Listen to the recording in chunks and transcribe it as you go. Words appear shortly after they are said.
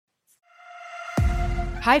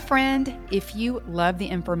Hi, friend. If you love the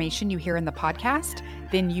information you hear in the podcast,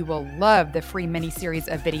 then you will love the free mini-series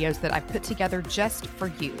of videos that I've put together just for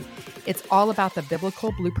you. It's all about the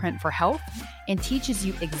biblical blueprint for health and teaches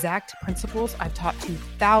you exact principles I've taught to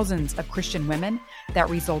thousands of Christian women that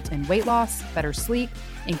result in weight loss, better sleep,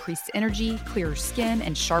 increased energy, clearer skin,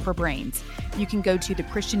 and sharper brains. You can go to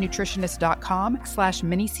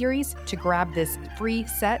thechristiannutritionist.com/miniseries to grab this free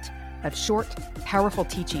set of short, powerful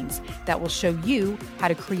teachings that will show you how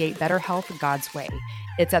to create better health God's way.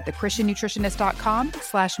 It's at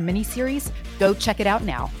thechristiannutritionist.com/miniseries. Go check it out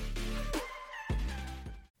now.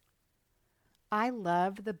 I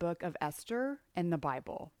love the book of Esther in the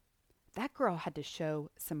Bible. That girl had to show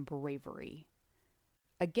some bravery.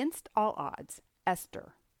 Against all odds,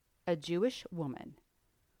 Esther, a Jewish woman,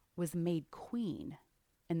 was made queen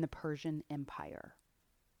in the Persian Empire.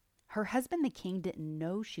 Her husband, the king, didn't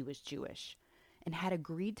know she was Jewish and had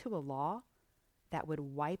agreed to a law that would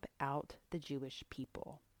wipe out the Jewish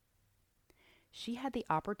people. She had the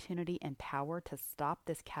opportunity and power to stop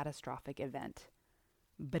this catastrophic event,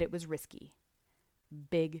 but it was risky.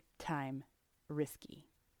 Big time risky.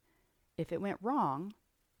 If it went wrong,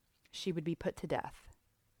 she would be put to death.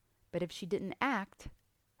 But if she didn't act,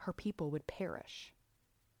 her people would perish.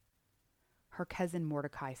 Her cousin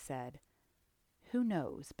Mordecai said, "Who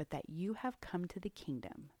knows but that you have come to the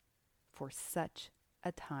kingdom for such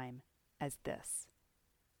a time as this?"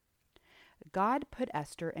 God put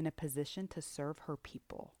Esther in a position to serve her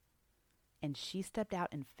people, and she stepped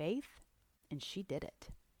out in faith, and she did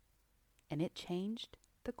it. And it changed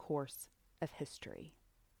the course of history.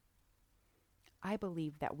 I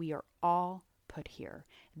believe that we are all put here,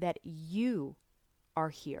 that you are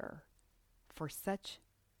here for such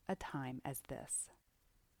a time as this.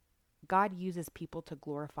 God uses people to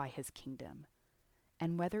glorify his kingdom.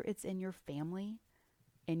 And whether it's in your family,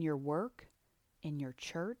 in your work, in your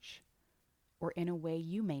church, or in a way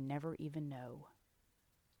you may never even know,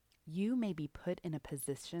 you may be put in a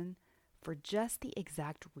position for just the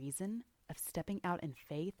exact reason of stepping out in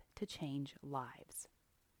faith to change lives.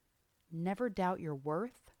 Never doubt your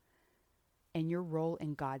worth and your role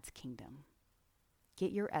in God's kingdom.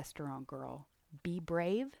 Get your Esther on, girl. Be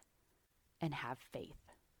brave and have faith.